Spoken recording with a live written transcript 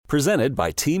Presented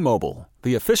by T-Mobile,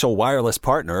 the official wireless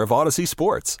partner of Odyssey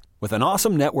Sports. With an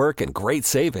awesome network and great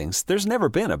savings, there's never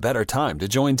been a better time to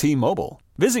join T-Mobile.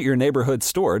 Visit your neighborhood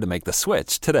store to make the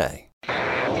switch today.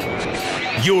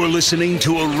 You're listening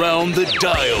to Around the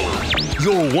Dial,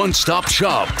 your one-stop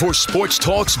shop for sports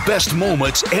talk's best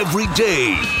moments every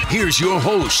day. Here's your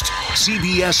host,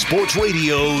 CBS Sports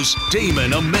Radio's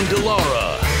Damon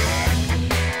Amendolara.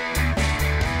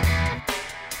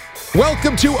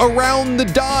 Welcome to Around the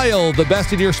Dial, the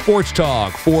best in your sports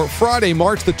talk for Friday,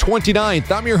 March the 29th.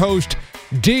 I'm your host,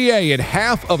 DA, and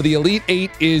half of the Elite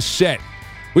Eight is set.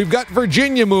 We've got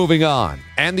Virginia moving on,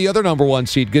 and the other number one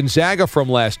seed, Gonzaga, from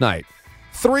last night.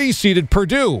 3-seeded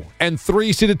Purdue and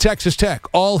 3-seeded Texas Tech,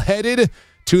 all headed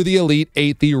to the Elite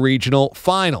Eight, the regional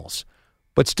finals.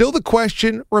 But still the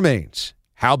question remains,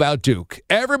 how about Duke?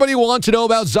 Everybody wants to know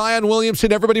about Zion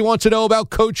Williamson. Everybody wants to know about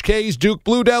Coach K's Duke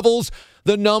Blue Devils,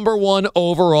 the number one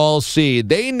overall seed.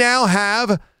 They now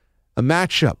have a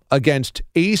matchup against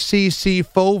ACC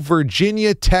foe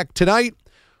Virginia Tech tonight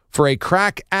for a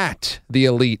crack at the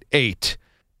Elite Eight.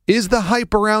 Is the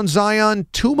hype around Zion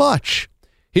too much?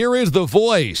 Here is the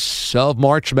voice of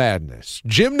March Madness,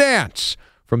 Jim Nantz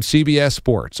from CBS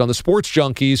Sports on the Sports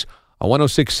Junkies on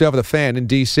 106.7 The Fan in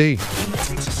D.C.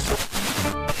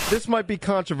 This might be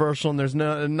controversial, and there's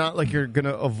not like you're going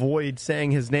to avoid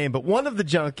saying his name, but one of the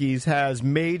junkies has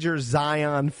major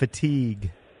Zion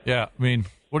fatigue. Yeah, I mean,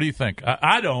 what do you think?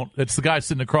 I don't. It's the guy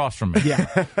sitting across from me.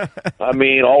 Yeah. I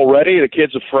mean, already the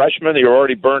kid's a freshman. You're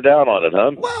already burned out on it,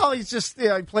 huh? Well, he's just, he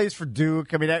plays for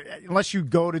Duke. I mean, unless you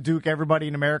go to Duke, everybody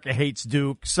in America hates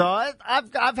Duke. So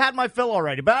I've had my fill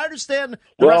already. But I understand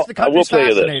the rest of the country's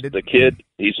fascinated. I will tell you this. The kid,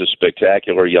 he's a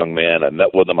spectacular young man. I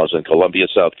met with him. I was in Columbia,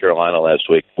 South Carolina last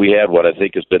week. We had what I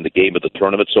think has been the game of the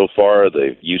tournament so far,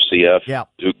 the UCF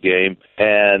Duke game.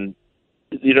 And,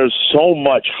 you know, so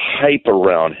much hype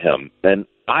around him. And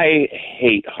I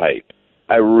hate hype.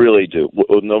 I really do,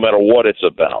 no matter what it's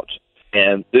about.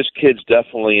 And this kid's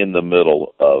definitely in the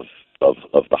middle of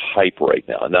the hype right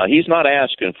now. Now, he's not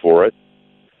asking for it.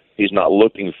 He's not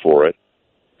looking for it.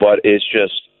 But it's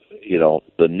just, you know,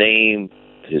 the name,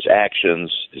 his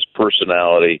actions, his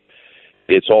personality,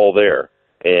 it's all there.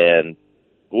 And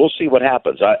we'll see what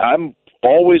happens. I'm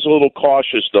always a little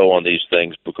cautious, though, on these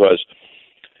things because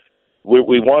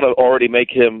we want to already make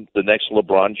him the next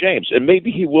LeBron James, and maybe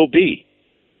he will be.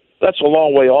 That's a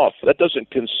long way off. That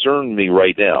doesn't concern me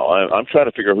right now. I'm trying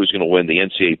to figure out who's going to win the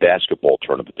NCAA basketball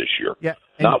tournament this year. Yeah,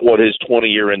 not what his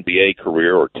 20-year NBA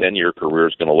career or 10-year career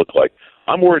is going to look like.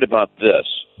 I'm worried about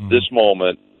this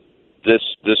moment, this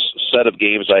set of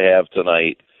games I have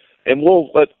tonight, and we'll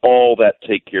let all that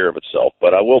take care of itself.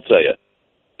 But I will tell you,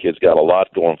 kid's got a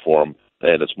lot going for him,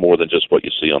 and it's more than just what you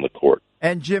see on the court.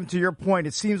 And, Jim, to your point,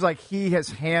 it seems like he has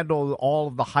handled all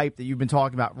of the hype that you've been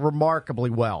talking about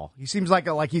remarkably well. He seems like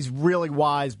he's really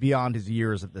wise beyond his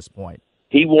years at this point.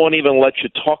 He won't even let you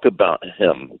talk about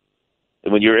him.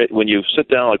 When you sit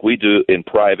down like we do in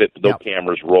private, no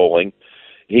cameras rolling,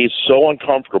 he's so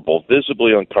uncomfortable,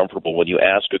 visibly uncomfortable when you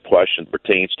ask a question that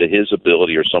pertains to his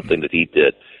ability or something that he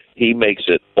did. He makes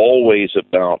it always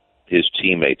about his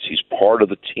teammates. He's part of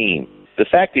the team. The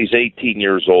fact he's 18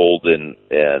 years old and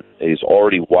he's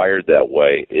already wired that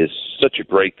way is such a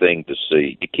great thing to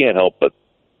see. You can't help but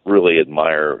really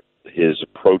admire his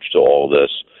approach to all this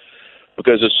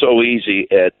because it's so easy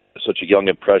at such a young,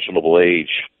 impressionable age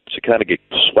to kind of get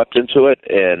swept into it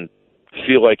and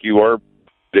feel like you are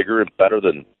bigger and better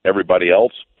than everybody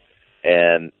else.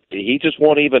 And he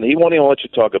won't even let you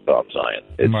talk about Zion.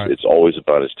 It's always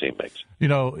about his teammates. You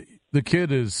know, the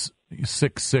kid is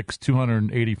 6'6",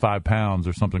 285 pounds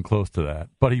or something close to that.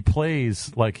 But he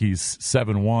plays like he's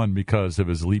 7'1" because of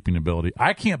his leaping ability.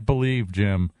 I can't believe,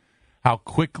 Jim, how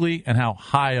quickly and how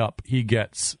high up he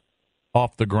gets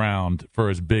off the ground for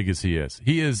as big as he is.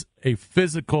 He is a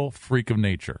physical freak of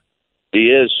nature. He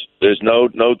is. There's no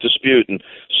dispute. And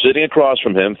sitting across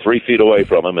from him, 3 feet away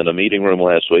from him in a meeting room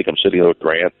last week, I'm sitting with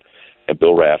Grant and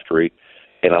Bill Raftery,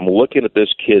 and I'm looking at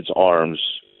this kid's arms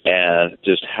and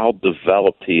just how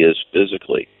developed he is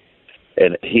physically.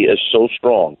 And he is so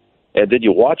strong. And then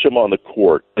you watch him on the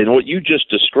court, and what you just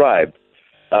described,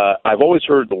 I've always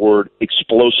heard the word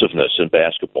explosiveness in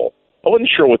basketball. I wasn't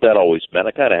sure what that always meant.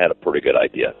 I kind of had a pretty good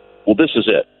idea. Well, this is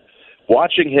it.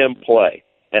 Watching him play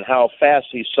and how fast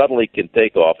he suddenly can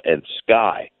take off and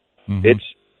sky,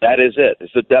 that is it.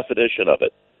 It's the definition of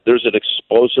it. There's an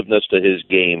explosiveness to his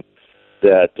game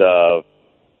that,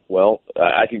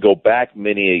 I can go back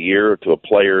many a year to a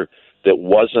player that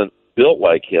wasn't built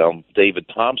like him, David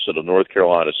Thompson of North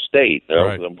Carolina State.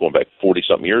 Right. I'm going back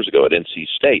 40-something years ago at NC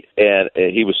State. And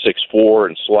he was 6'4"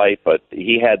 and slight, but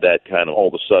he had that kind of, all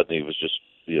of a sudden, he was just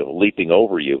leaping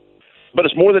over you. But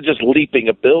it's more than just leaping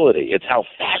ability. It's how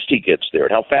fast he gets there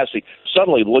and how fast he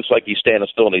suddenly looks like he's standing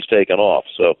still and he's taking off.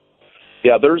 So,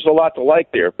 yeah, there's a lot to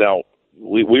like there. Now,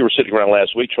 we were sitting around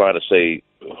last week trying to say,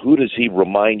 who does he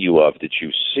remind you of that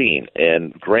you've seen?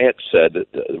 And Grant said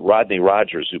Rodney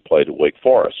Rogers, who played at Wake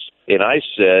Forest. And I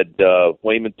said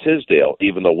Wayman Tisdale,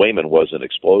 even though Wayman wasn't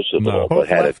explosive at all, but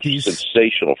had a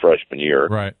sensational freshman year.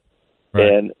 Right.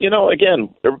 And,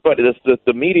 again, everybody,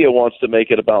 the media wants to make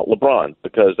it about LeBron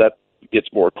because that gets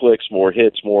more clicks, more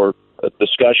hits, more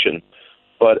discussion.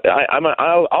 But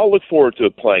I'll look forward to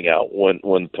it playing out when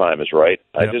the time is right.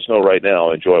 Yep. I just know right now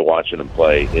I enjoy watching him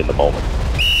play in the moment.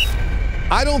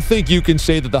 I don't think you can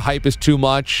say that the hype is too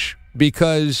much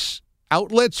because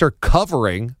outlets are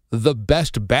covering the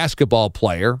best basketball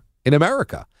player in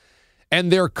America. And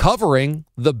they're covering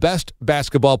the best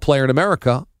basketball player in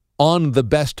America on the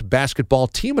best basketball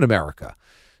team in America.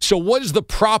 So what is the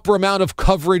proper amount of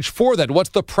coverage for that?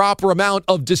 What's the proper amount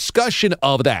of discussion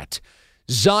of that?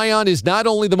 Zion is not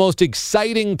only the most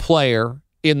exciting player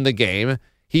in the game,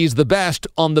 he's the best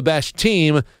on the best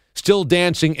team, still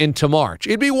dancing into March.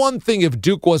 It'd be one thing if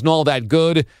Duke wasn't all that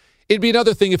good. It'd be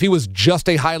another thing if he was just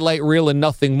a highlight reel and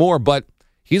nothing more, but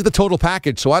he's the total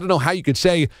package, so I don't know how you could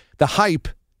say the hype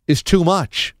is too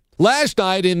much. Last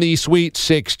night in the Sweet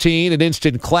 16, an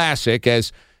instant classic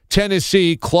as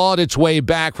Tennessee clawed its way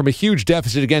back from a huge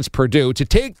deficit against Purdue to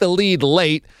take the lead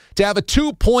late, to have a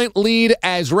 2-point lead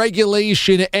as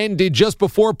regulation ended just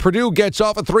before Purdue gets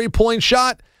off a 3-point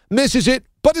shot, misses it,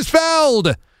 but is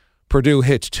fouled. Purdue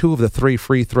hits 2 of the 3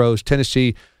 free throws.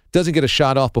 Tennessee doesn't get a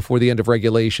shot off before the end of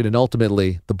regulation, and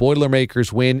ultimately the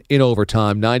Boilermakers win in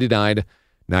overtime,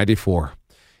 99-94.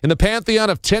 In the pantheon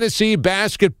of Tennessee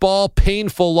basketball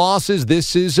painful losses,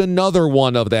 this is another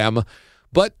one of them.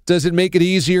 But does it make it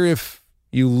easier if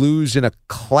you lose in a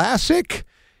classic?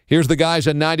 Here's the guys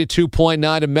on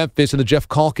 92.9 in Memphis and the Jeff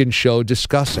Calkins Show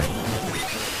discussing.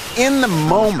 In the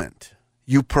moment,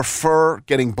 you prefer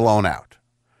getting blown out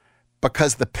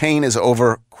because the pain is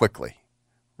over quickly,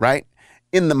 right?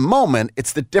 In the moment,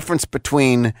 it's the difference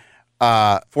between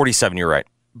 47. You're right.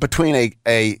 Between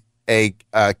a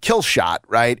kill shot,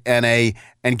 right, and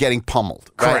getting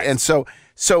pummeled, right? Correct. And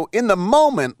so in the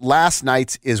moment, last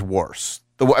night's is worse.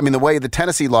 The way the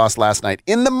Tennessee lost last night,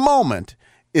 in the moment,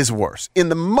 is worse. In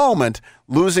the moment,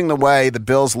 losing the way the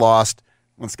Bills lost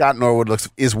when Scott Norwood looks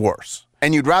is worse.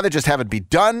 And you'd rather just have it be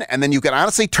done, and then you can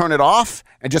honestly turn it off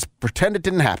and just pretend it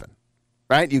didn't happen,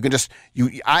 right? You can just you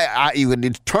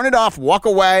can turn it off, walk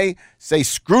away, say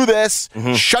screw this,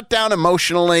 shut down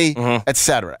emotionally,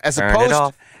 etc. As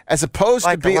opposed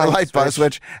to being a light bulb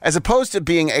switch, as opposed to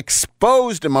being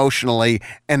exposed emotionally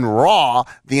and raw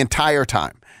the entire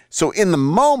time. So in the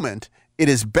moment, it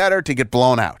is better to get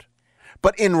blown out.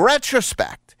 But in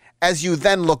retrospect, as you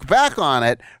then look back on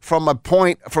it from a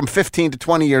point from 15 to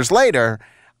 20 years later,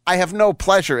 I have no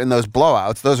pleasure in those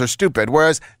blowouts. Those are stupid.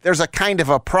 Whereas there's a kind of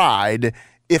a pride,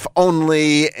 if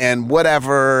only and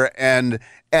whatever, and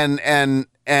that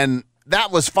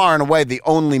was far and away the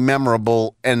only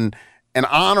memorable and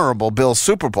honorable Bills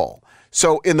Super Bowl.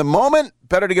 So in the moment,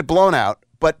 better to get blown out.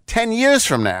 But 10 years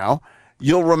from now,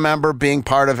 you'll remember being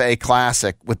part of a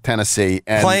classic with Tennessee,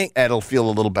 and it'll feel a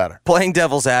little better. Playing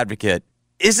devil's advocate,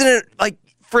 isn't it like,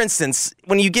 for instance,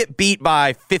 when you get beat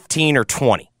by 15 or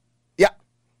 20? Yeah.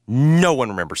 No one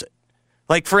remembers it.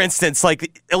 Like, for instance,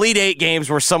 like Elite 8 games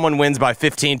where someone wins by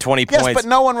 15, 20 points. Yes, but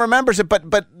no one remembers it.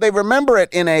 But they remember it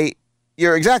in a...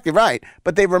 You're exactly right,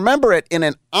 but they remember it in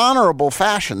an honorable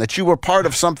fashion, that you were part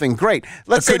of something great.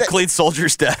 Let's say clean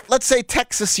soldier's death. Let's say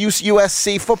Texas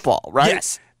USC football, right?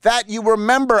 Yes. That you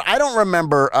remember. I don't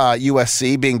remember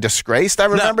USC being disgraced. I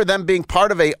remember them being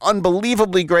part of a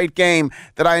unbelievably great game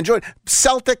that I enjoyed.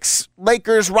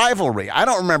 Celtics-Lakers rivalry. I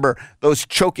don't remember those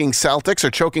choking Celtics or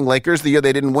choking Lakers the year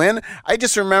they didn't win. I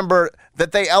just remember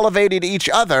that they elevated each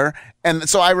other, and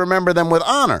so I remember them with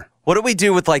honor. What do we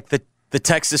do with like the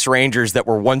Texas Rangers that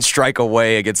were one strike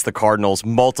away against the Cardinals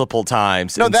multiple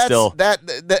times? No, and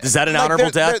is that an honorable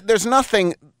death? There's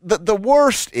nothing. The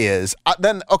worst is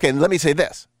okay. Let me say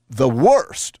this. The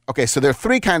worst. Okay, so there are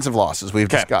 3 kinds of losses we've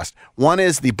discussed. One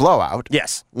is the blowout.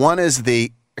 Yes. One is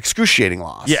the excruciating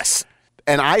loss. Yes.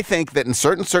 And I think that in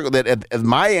certain circles, that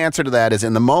my answer to that is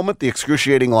in the moment the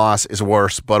excruciating loss is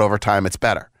worse, but over time it's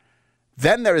better.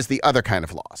 Then there is the other kind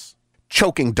of loss.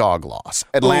 Choking dog loss.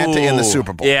 Atlanta in the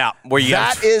Super Bowl. Yeah.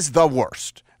 That is the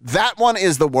worst. That one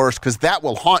is the worst because that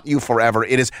will haunt you forever.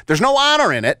 There's no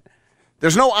honor in it.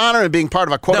 There's no honor in being part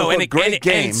of a quote-unquote great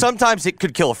game. And sometimes it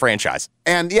could kill a franchise.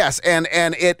 And yes, and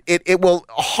it will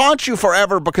haunt you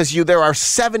forever because there are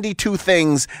 72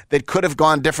 things that could have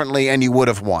gone differently and you would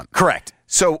have won. Correct.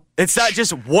 So it's not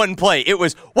just one play. It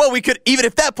was, we could, even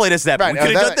if that play doesn't happen, we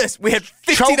could have done this. We had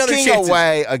 15 other chances. Choking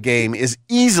away a game is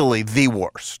easily the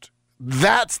worst.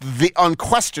 That's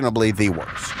unquestionably the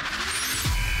worst.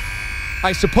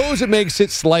 I suppose it makes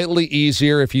it slightly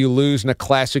easier if you lose in a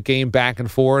classic game back and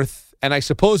forth, and I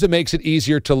suppose it makes it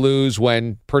easier to lose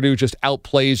when Purdue just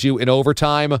outplays you in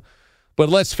overtime. But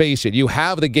let's face it, you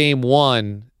have the game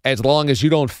won as long as you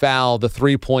don't foul the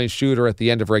three-point shooter at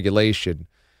the end of regulation.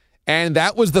 And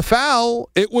that was the foul.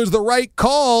 It was the right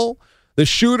call. The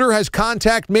shooter has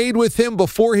contact made with him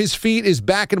before his feet is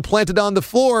back and planted on the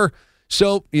floor.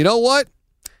 So, you know what?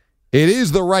 It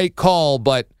is the right call,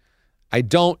 but I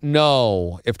don't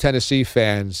know if Tennessee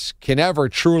fans can ever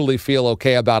truly feel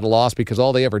okay about a loss because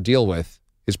all they ever deal with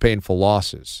is painful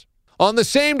losses. On the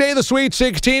same day, the Sweet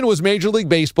 16 was Major League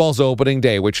Baseball's opening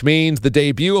day, which means the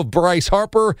debut of Bryce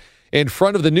Harper in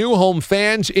front of the new home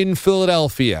fans in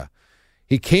Philadelphia.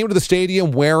 He came to the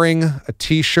stadium wearing a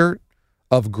T-shirt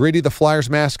of Gritty, the Flyers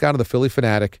mascot of the Philly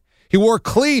Fanatic. He wore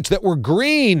cleats that were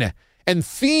green and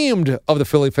themed of the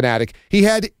Philly Fanatic. He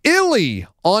had Illy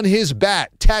on his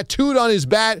bat, tattooed on his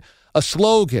bat, a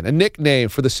slogan, a nickname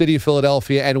for the city of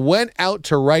Philadelphia, and went out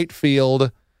to right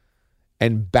field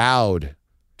and bowed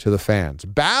to the fans.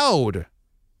 Bowed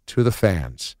to the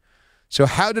fans. So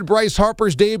how did Bryce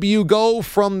Harper's debut go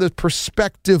from the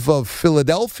perspective of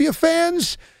Philadelphia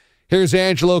fans? Here's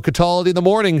Angelo Cataldi, The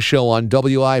Morning Show on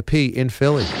WIP in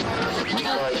Philly.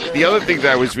 The other thing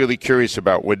that I was really curious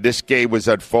about when this game was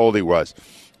unfolding was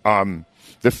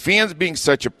the fans being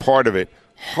such a part of it.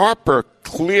 Harper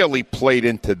clearly played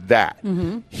into that.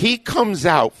 Mm-hmm. He comes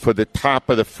out for the top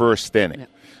of the first inning. Yeah.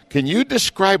 Can you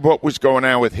describe what was going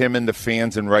on with him and the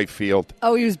fans in right field?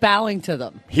 Oh, he was bowing to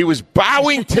them. He was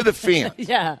bowing to the fans.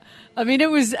 Yeah. I mean,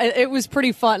 it was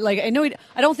pretty fun. Like, I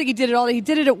don't think he did it all. He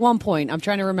did it at one point. I'm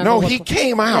trying to remember. No, he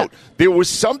came out. Yeah. There was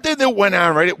something that went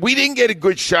on, right? We didn't get a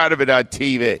good shot of it on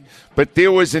TV, but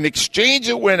there was an exchange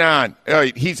that went on.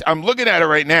 I'm looking at it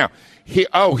right now. He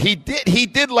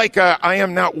did like a I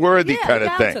am not worthy kind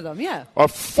of thing. To them, yeah. A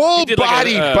full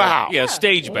body bow. Yeah,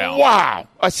 stage bow. Wow.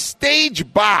 A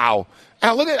stage bow.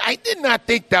 Now look at I did not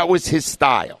think that was his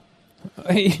style.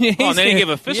 And then he gave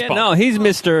a fist bump. No, he's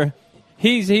Mr.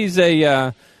 He's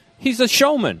a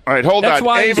showman. All right, hold That's on.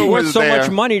 why Ava he's worth was so there. much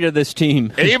money to this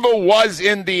team. Ava was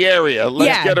in the area.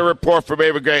 Let's get a report from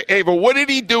Ava Gray. Ava, what did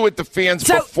he do with the fans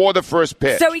before the first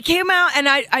pitch? So he came out, and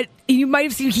I you might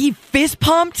have seen he fist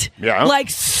pumped,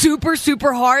 like super,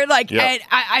 super hard. Like, and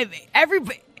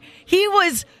everybody, he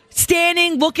was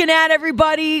standing, looking at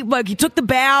everybody. Like, he took the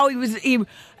bow.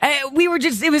 We were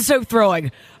just, it was so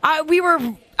thrilling.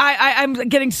 I'm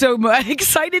getting so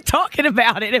excited talking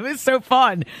about it. It was so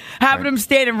fun having him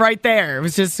standing right there. It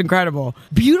was just incredible.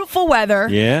 Beautiful weather.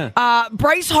 Yeah.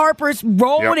 Bryce Harper's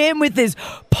rolling in with his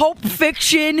Pulp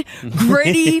Fiction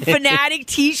Gritty Fanatic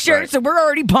T-shirt. Right. So we're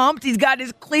already pumped. He's got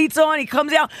his cleats on. He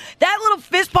comes out. That little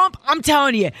fist pump, I'm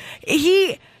telling you,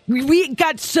 we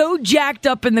got so jacked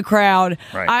up in the crowd.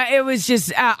 Right. It was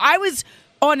just, I was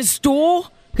on a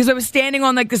stool. Because I was standing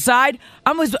on, like, the side.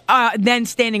 I was then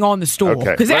standing on the stool.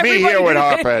 Okay, let me hear what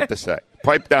Harper had to say.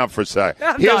 Pipe down for a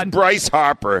second. Here's Bryce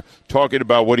Harper talking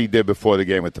about what he did before the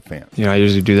game with the fans. I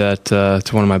usually do that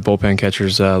to one of my bullpen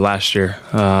catchers last year.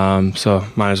 So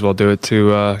might as well do it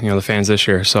to the fans this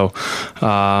year. So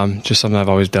just something I've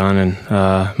always done,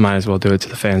 and might as well do it to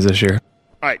the fans this year.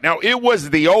 All right, now it was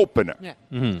the opener. Yeah.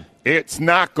 Mm-hmm. It's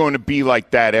not going to be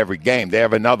like that every game. They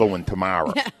have another one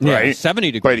tomorrow, right? 70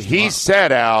 degrees. But he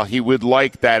said, Al, he would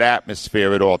like that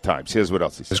atmosphere at all times. Here's what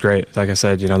else he said. It's great. Like I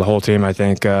said, the whole team, I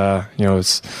think,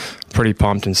 is pretty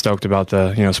pumped and stoked about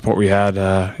the, support we had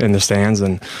in the stands.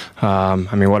 And,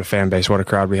 what a fan base, what a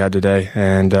crowd we had today.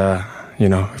 And,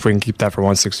 if we can keep that for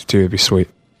 162, it'd be sweet.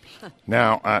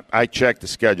 Now, I checked the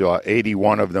schedule.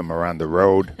 81 of them are on the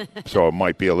road, so it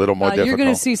might be a little more difficult. You're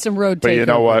going to see some road takeovers. But you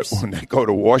know what? When they go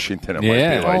to Washington, it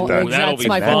might be like that. That'll be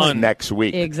fun. Next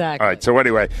week. Exactly. All right, so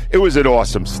anyway, it was an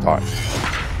awesome start.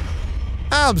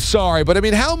 I'm sorry, but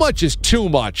how much is too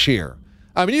much here?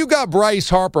 You got Bryce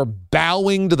Harper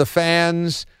bowing to the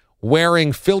fans,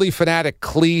 wearing Philly Fanatic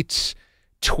cleats,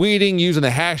 tweeting using the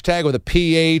hashtag with a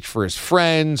PH for his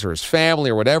friends or his family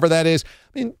or whatever that is.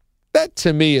 That,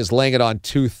 to me, is laying it on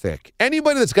too thick.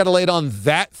 Anybody that's got to lay it on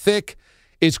that thick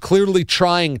is clearly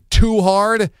trying too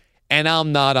hard, and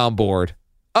I'm not on board.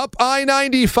 Up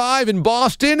I-95 in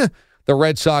Boston, the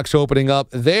Red Sox opening up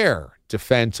their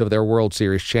defense of their World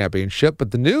Series championship. But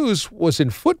the news was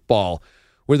in football,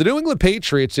 where the New England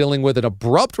Patriots dealing with an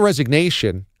abrupt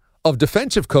resignation of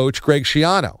defensive coach Greg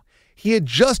Schiano. He had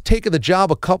just taken the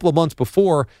job a couple of months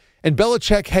before, and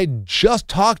Belichick had just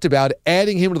talked about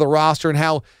adding him to the roster and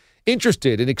how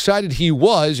interested and excited he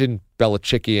was in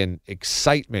Belichickian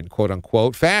excitement,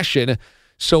 quote-unquote, fashion.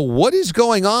 So what is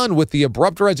going on with the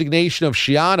abrupt resignation of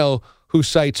Schiano, who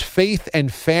cites faith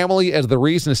and family as the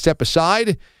reason to step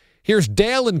aside? Here's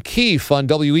Dale and Keefe on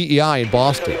WEEI in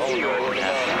Boston.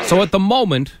 So at the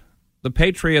moment, the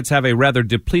Patriots have a rather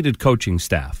depleted coaching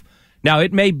staff. Now,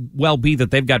 it may well be that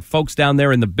they've got folks down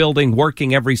there in the building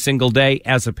working every single day,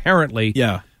 as apparently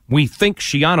we think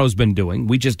Schiano's been doing.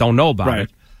 We just don't know about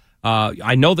it.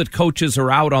 I know that coaches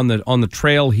are out on the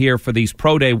trail here for these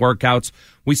pro day workouts.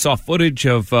 We saw footage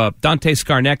of Dante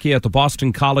Scarnecchia at the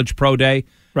Boston College Pro Day,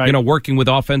 working with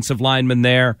offensive linemen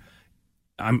there.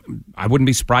 I wouldn't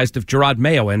be surprised if Gerard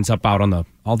Mayo ends up out on the.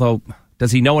 Although,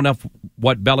 does he know enough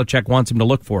what Belichick wants him to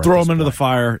look for? Throw him into the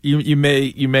fire. You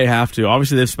may have to.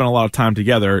 Obviously, they've spent a lot of time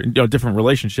together. Different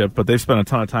relationship, but they've spent a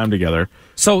ton of time together.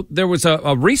 So there was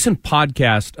a recent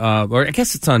podcast, or I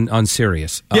guess it's on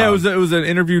Sirius. Yeah, it was an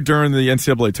interview during the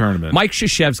NCAA tournament. Mike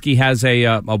Krzyzewski has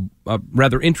a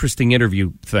rather interesting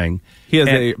interview thing. He has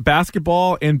a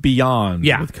basketball and beyond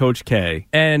with Coach K.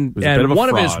 And one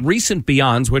of his recent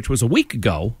beyonds, which was a week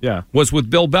ago, was with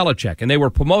Bill Belichick. And they were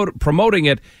promoting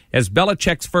it as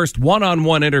Belichick's first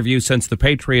one-on-one interview since the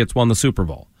Patriots won the Super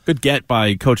Bowl. Good get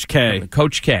by Coach K.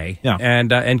 Coach K. Yeah.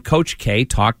 And Coach K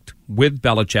talked with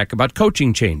Belichick about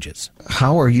coaching changes.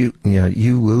 How are you?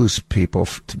 You lose people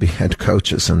to be head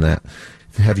coaches in that.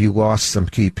 Have you lost some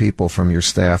key people from your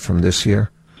staff from this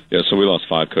year? Yeah, so we lost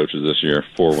 5 coaches this year.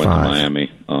 4 went to Miami,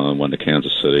 1 to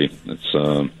Kansas City. It's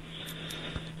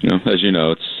as you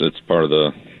know, it's part of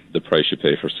the price you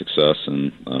pay for success,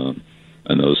 and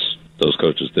those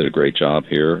coaches did a great job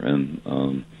here,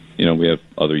 and we have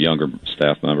other younger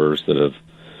staff members that have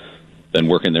been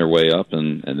working their way up,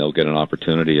 and they'll get an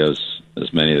opportunity as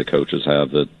many of the coaches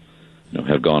have that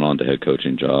have gone on to head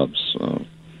coaching jobs.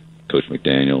 Coach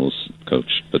McDaniels,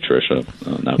 Coach Patricia,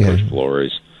 now Coach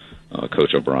Flores.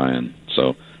 Coach O'Brien.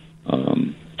 So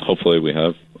hopefully we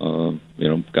have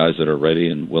guys that are ready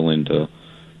and willing to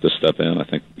step in. I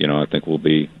think we'll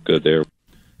be good there.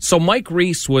 So Mike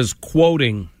Reese was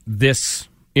quoting this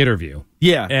interview,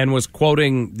 and was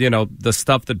quoting the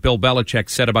stuff that Bill Belichick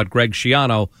said about Greg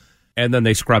Schiano, and then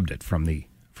they scrubbed it from the.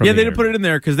 They didn't put it in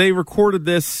there because they recorded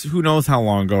this who knows how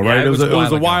long ago, right? Yeah, it was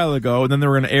a while ago, and then they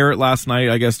were going to air it last night,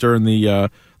 I guess, during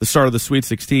the start of the Sweet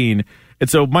 16. And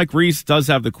so Mike Reese does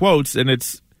have the quotes, and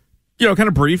it's kind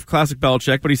of brief, classic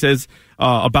Belichick, but he says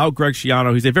about Greg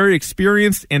Schiano, he's a very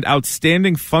experienced and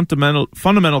outstanding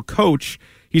fundamental coach.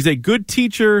 He's a good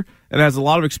teacher and has a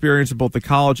lot of experience in both the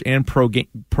college and pro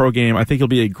game. I think he'll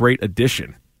be a great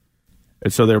addition.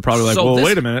 And so they were probably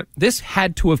wait a minute. This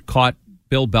had to have caught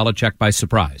Bill Belichick by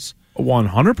surprise.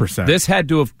 100%. This had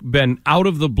to have been out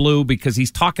of the blue because he's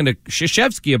talking to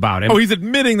Krzyzewski about him. Oh, he's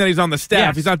admitting that he's on the staff.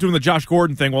 Yes. He's not doing the Josh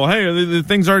Gordon thing. Well, hey, the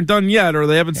things aren't done yet, or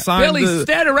they haven't signed. Billy's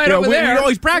standing right over there.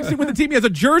 He's practicing with the team. He has a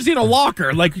jersey and a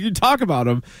locker. Like, you talk about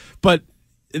him. But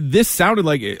this sounded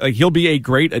like he'll be a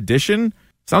great addition.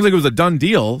 Sounds like it was a done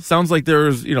deal. Sounds like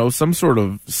there's some sort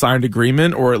of signed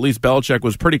agreement, or at least Belichick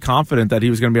was pretty confident that he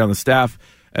was going to be on the staff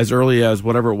as early as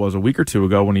whatever it was, a week or two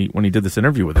ago when he did this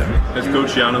interview with him. Has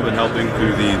Coach Schiano been helping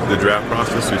through the draft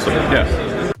process?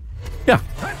 Yes. Yeah.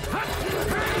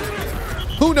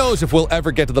 Who knows if we'll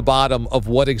ever get to the bottom of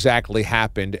what exactly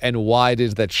happened and why it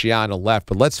is that Schiano left.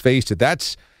 But let's face it,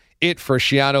 that's it for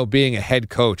Schiano being a head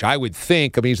coach. I would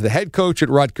think, he's the head coach at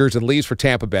Rutgers and leaves for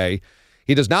Tampa Bay.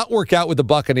 He does not work out with the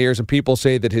Buccaneers, and people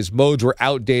say that his modes were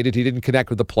outdated. He didn't connect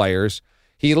with the players.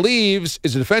 He leaves,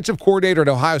 is a defensive coordinator at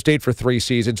Ohio State for 3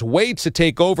 seasons, waits to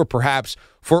take over perhaps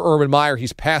for Urban Meyer.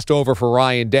 He's passed over for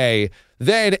Ryan Day.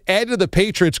 Then added to the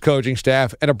Patriots coaching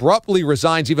staff and abruptly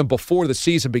resigns even before the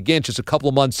season begins, just a couple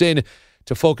of months in,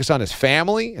 to focus on his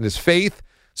family and his faith.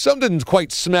 Some didn't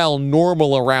quite smell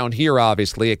normal around here,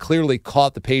 obviously. It clearly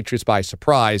caught the Patriots by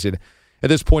surprise. And at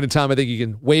this point in time, I think you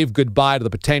can wave goodbye to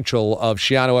the potential of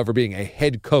Schiano ever being a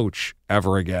head coach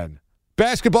ever again.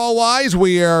 Basketball-wise,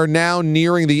 we are now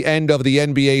nearing the end of the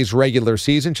NBA's regular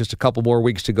season. Just a couple more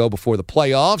weeks to go before the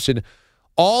playoffs. And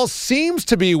all seems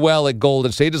to be well at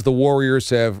Golden State as the Warriors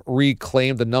have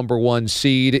reclaimed the number 1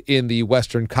 seed in the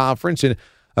Western Conference and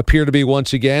appear to be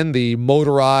once again the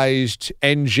motorized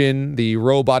engine, the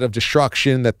robot of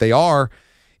destruction that they are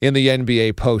in the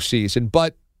NBA postseason.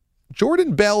 But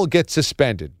Jordan Bell gets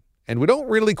suspended, and we don't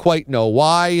really quite know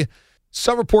why.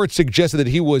 Some reports suggested that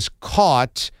he was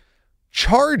caught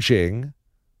charging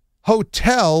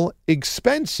hotel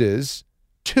expenses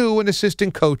to an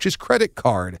assistant coach's credit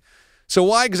card. So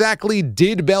why exactly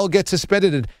did Bell get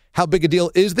suspended, and how big a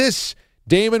deal is this?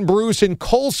 Damon, Bruce, and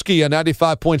Kolsky on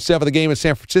 95.7 The Game in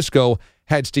San Francisco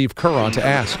had Steve Kerr on to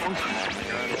ask.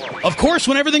 Of course,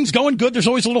 when everything's going good, there's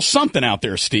always a little something out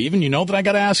there, Steve, and you know that I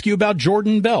got to ask you about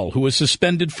Jordan Bell, who was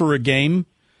suspended for a game.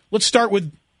 Let's start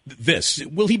with this.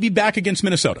 Will he be back against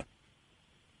Minnesota?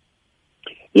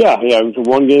 Yeah, it was a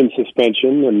one-game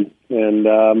suspension,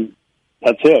 and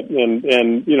that's it.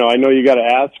 And you know, I know you got to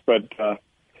ask, but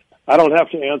I don't have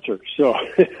to answer. So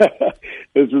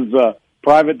this is a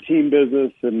private team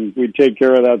business, and we take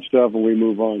care of that stuff, and we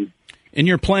move on. In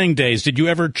your playing days, did you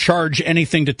ever charge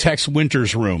anything to Tex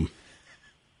Winter's room?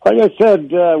 Like I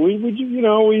said,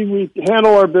 we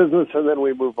handle our business, and then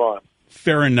we move on.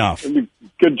 Fair enough.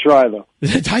 Good try, though.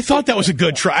 I thought that was a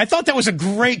good try. I thought that was a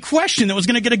great question that was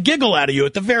going to get a giggle out of you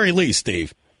at the very least,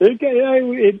 Steve.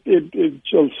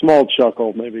 It's a small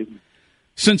chuckle, maybe.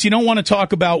 Since you don't want to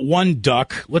talk about one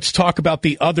duck, let's talk about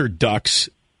the other ducks.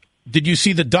 Did you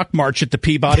see the duck march at the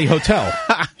Peabody Hotel?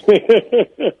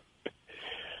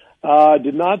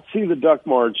 Did not see the duck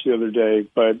march the other day,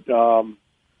 but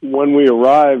when we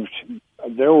arrived,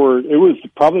 it was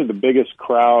probably the biggest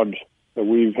crowd that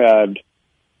we've had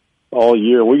all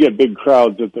year. We get big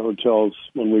crowds at the hotels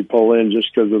when we pull in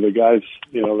just because of the guys,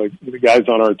 the guys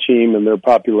on our team and their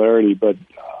popularity. But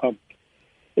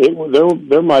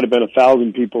there might have been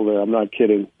 1,000 people there. I'm not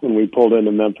kidding, when we pulled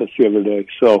into Memphis the other day.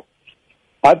 So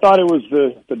I thought it was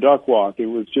the duck walk. It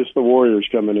was just the Warriors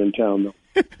coming in town,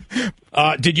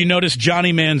 though. Did you notice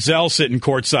Johnny Manziel sitting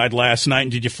courtside last night,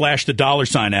 and did you flash the dollar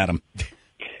sign at him?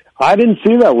 I didn't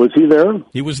see that. Was he there?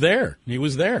 He was there. He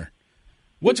was there.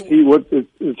 Is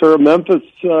there a Memphis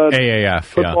AAF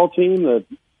football team, the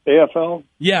AFL?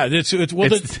 Yeah,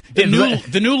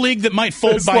 the new league that might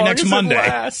fold by next Monday.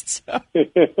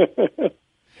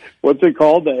 What's it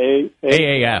called? The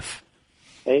AAF.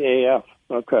 AAF.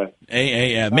 Okay.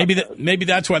 AAF. Maybe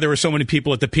that's why there were so many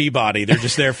people at the Peabody. They're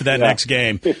just there for that next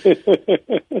game.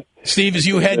 Steve, as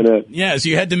you head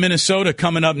to Minnesota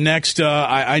coming up next,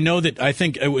 I know that I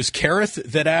think it was Kareth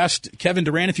that asked Kevin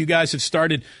Durant if you guys have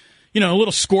started, a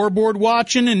little scoreboard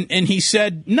watching, and he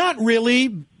said, not really,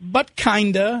 but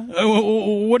kinda.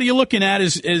 What are you looking at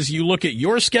as you look at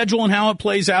your schedule and how it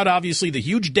plays out? Obviously, the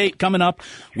huge date coming up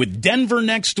with Denver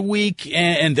next week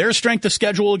and their strength of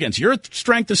schedule against your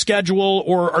strength of schedule,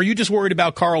 or are you just worried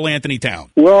about Karl Anthony Towns?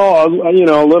 Well,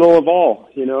 a little of all.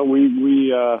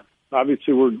 We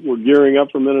obviously we're gearing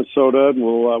up for Minnesota, and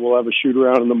we'll have a shoot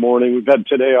around in the morning. We've had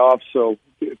today off, so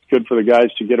it's good for the guys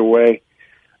to get away.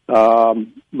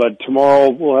 But tomorrow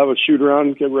we'll have a shoot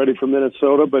around, get ready for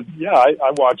Minnesota. But yeah,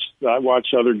 I watch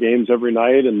other games every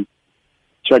night and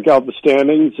check out the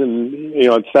standings. And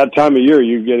it's that time of year,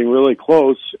 you're getting really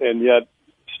close, and yet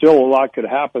still a lot could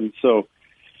happen. So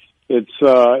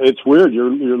it's weird.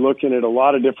 You're looking at a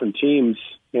lot of different teams,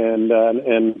 and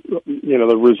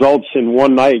the results in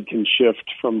one night can shift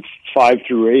from 5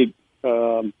 through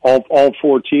 8. All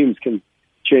 4 teams can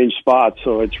change spots,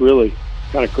 so it's really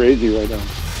kind of crazy right now.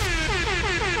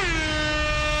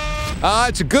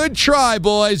 It's a good try,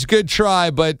 boys. Good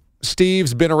try, but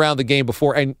Steve's been around the game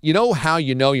before, and you know how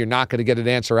you know you're not going to get an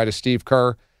answer out of Steve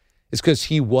Kerr? It's because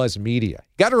he was media.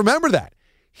 You got to remember that.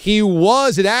 He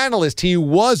was an analyst. He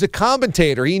was a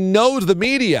commentator. He knows the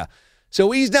media. So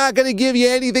he's not going to give you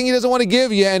anything he doesn't want to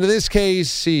give you, and in this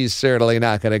case, he's certainly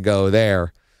not going to go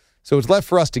there. So it's left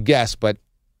for us to guess, but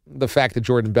the fact that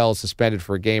Jordan Bell is suspended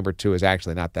for a game or two is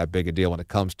actually not that big a deal when it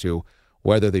comes to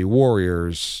whether the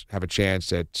Warriors have a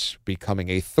chance at becoming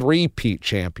a three-peat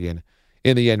champion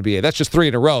in the NBA. That's just 3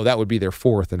 in a row. That would be their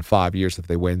 4th in 5 years if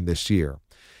they win this year.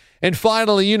 And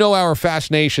finally, our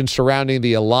fascination surrounding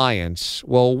the Alliance.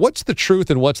 Well, what's the truth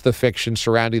and what's the fiction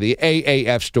surrounding the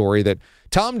AAF story that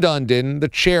Tom Dundon, the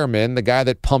chairman, the guy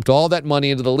that pumped all that money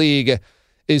into the league,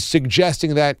 is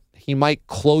suggesting that he might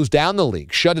close down the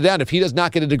league, shut it down if he does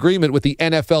not get an agreement with the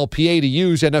NFLPA to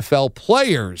use NFL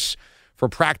players for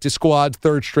practice squads,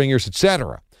 third stringers,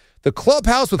 etc. The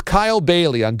Clubhouse with Kyle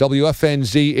Bailey on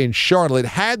WFNZ in Charlotte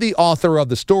had the author of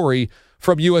the story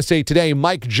from USA Today,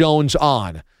 Mike Jones,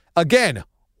 on. Again,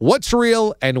 what's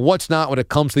real and what's not when it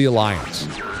comes to the Alliance?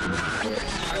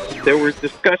 There were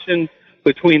discussions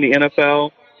between the NFL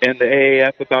and the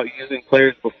AAF about using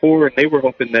players before, and they were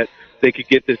hoping that they could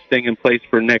get this thing in place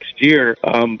for next year.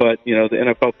 But, the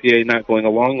NFLPA not going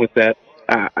along with that,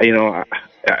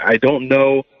 I don't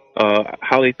know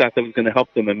how they thought that was going to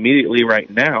help them immediately right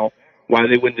now, why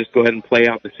they wouldn't just go ahead and play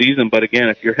out the season. But again,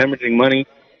 if you're hemorrhaging money,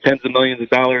 tens of millions of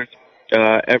dollars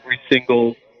every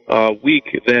single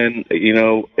week, then,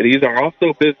 these are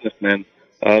also businessmen.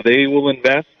 They will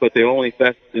invest, but they only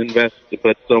invest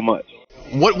but so much.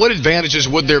 What advantages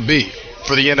would there be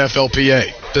for the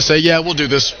NFLPA to say, yeah, we'll do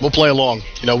this, we'll play along,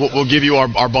 we'll give you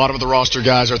our bottom of the roster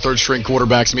guys, our third string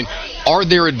quarterbacks? I mean, are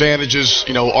there advantages,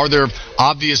 are there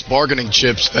obvious bargaining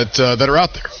chips that are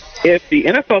out there? If the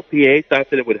NFLPA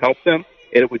thought that it would help them,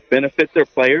 and it would benefit their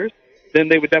players, then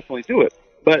they would definitely do it.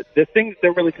 But the thing that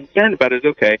they're really concerned about is,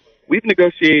 okay, we've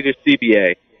negotiated a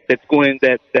CBA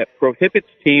that prohibits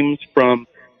teams from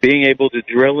being able to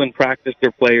drill and practice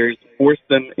their players, force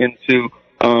them into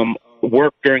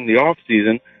work during the off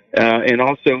season, and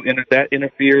also that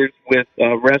interferes with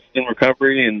rest and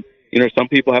recovery. And some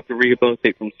people have to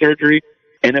rehabilitate from surgery.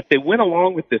 And if they went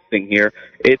along with this thing here,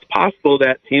 it's possible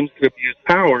that teams could abuse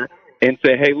power and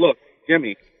say, "Hey, look,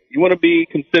 Jimmy, you want to be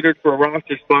considered for a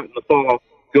roster spot in the fall?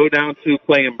 Go down to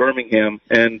play in Birmingham,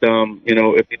 and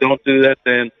if you don't do that,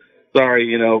 then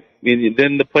sorry,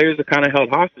 then the players are kind of held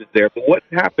hostage there." But what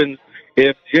happens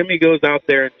if Jimmy goes out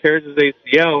there and tears his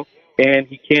ACL and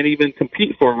he can't even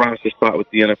compete for a roster spot with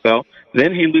the NFL?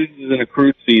 Then he loses an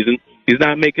accrued season. He's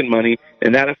not making money,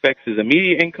 and that affects his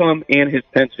immediate income and his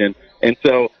pension. And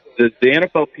so the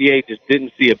NFLPA just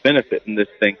didn't see a benefit in this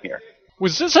thing here.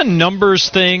 Was this a numbers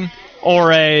thing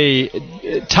or a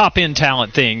top-end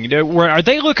talent thing? Are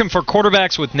they looking for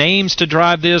quarterbacks with names to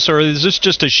drive this, or is this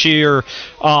just a sheer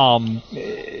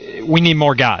we need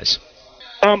more guys?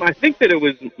 I think that it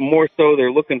was more so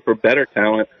they're looking for better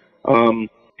talent,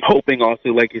 hoping also,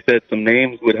 like you said, some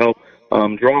names would help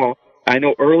draw. I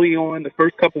know early on, the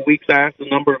first couple weeks, I asked a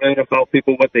number of NFL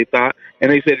people what they thought,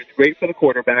 and they said it's great for the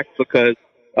quarterbacks because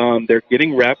they're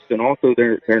getting reps, and also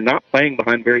they're not playing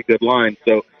behind very good lines.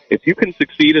 So if you can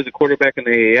succeed as a quarterback in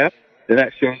the AAF, then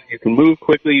that shows you can move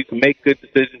quickly, you can make good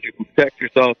decisions, you can protect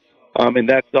yourself, and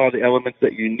that's all the elements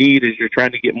that you need as you're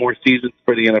trying to get more seasons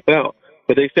for the NFL.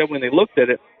 But they said when they looked at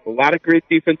it, a lot of great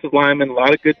defensive linemen, a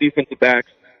lot of good defensive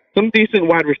backs, some decent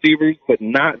wide receivers, but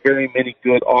not very many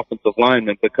good offensive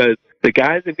linemen, because the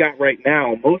guys they've got right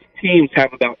now, most teams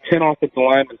have about 10 offensive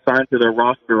linemen signed to their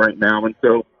roster right now. And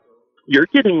so you're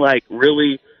getting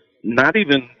really not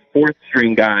even fourth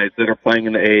string guys that are playing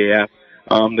in the AAF.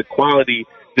 The quality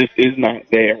just is not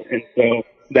there. And so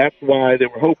that's why they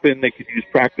were hoping they could use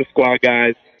practice squad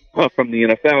guys from the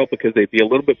NFL, because they'd be a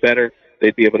little bit better.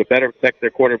 They'd be able to better protect their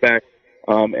quarterback,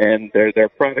 and their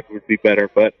product would be better.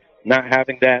 But not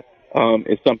having that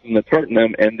is something that's hurting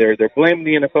them, and they're blaming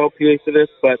the NFLPA for this,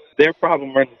 but their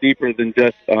problem runs deeper than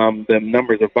just the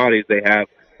numbers of bodies they have.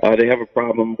 They have a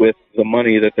problem with the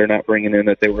money that they're not bringing in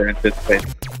that they were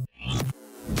anticipating.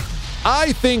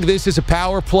 I think this is a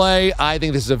power play. I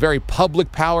think this is a very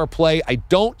public power play. I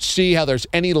don't see how there's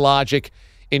any logic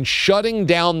in shutting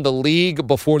down the league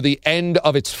before the end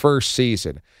of its first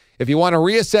season. If you want to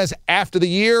reassess after the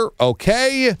year,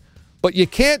 okay. But you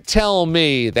can't tell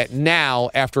me that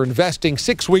now, after investing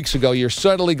 6 weeks ago, you're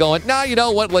suddenly going, nah, you know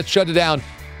what, let's shut it down.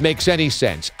 Makes any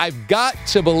sense. I've got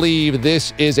to believe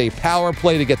this is a power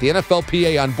play to get the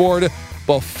NFLPA on board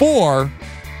before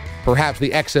perhaps the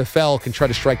XFL can try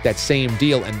to strike that same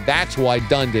deal, and that's why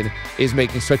Dundon is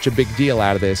making such a big deal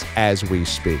out of this as we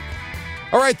speak.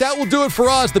 All right, that will do it for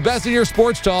us. The Best in Your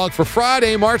Sports Talk for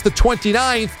Friday, March the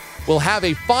 29th. We'll have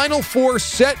a Final Four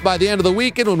set by the end of the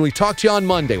weekend when we talk to you on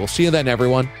Monday. We'll see you then,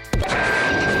 everyone.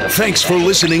 Thanks for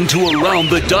listening to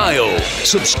Around the Dial.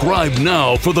 Subscribe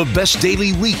now for the best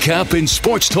daily recap in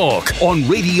sports talk on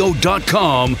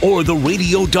radio.com or the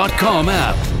radio.com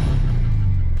app.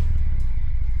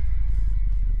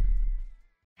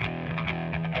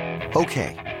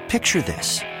 Okay, picture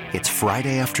this. It's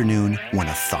Friday afternoon when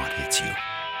a thought hits you.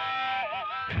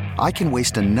 I can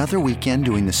waste another weekend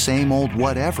doing the same old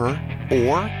whatever,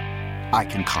 or I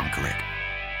can conquer it.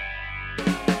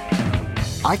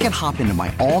 I can hop into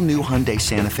my all-new Hyundai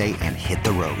Santa Fe and hit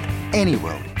the road. Any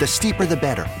road. The steeper, the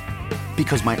better.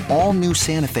 Because my all-new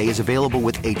Santa Fe is available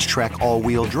with H-Track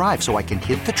all-wheel drive, so I can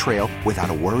hit the trail without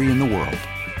a worry in the world.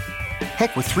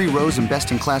 Heck, with 3 rows and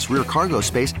best-in-class rear cargo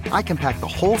space, I can pack the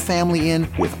whole family in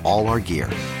with all our gear.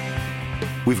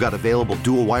 We've got available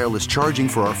dual wireless charging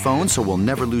for our phones, so we'll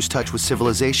never lose touch with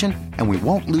civilization, and we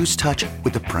won't lose touch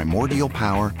with the primordial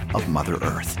power of Mother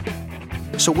Earth.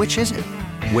 So which is it?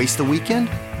 Waste the weekend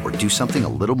or do something a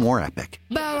little more epic?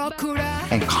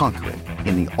 And conquer it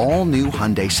in the all-new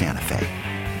Hyundai Santa Fe.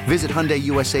 Visit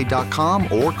HyundaiUSA.com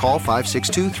or call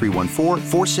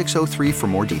 562-314-4603 for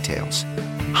more details.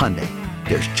 Hyundai,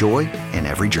 there's joy in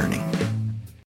every journey.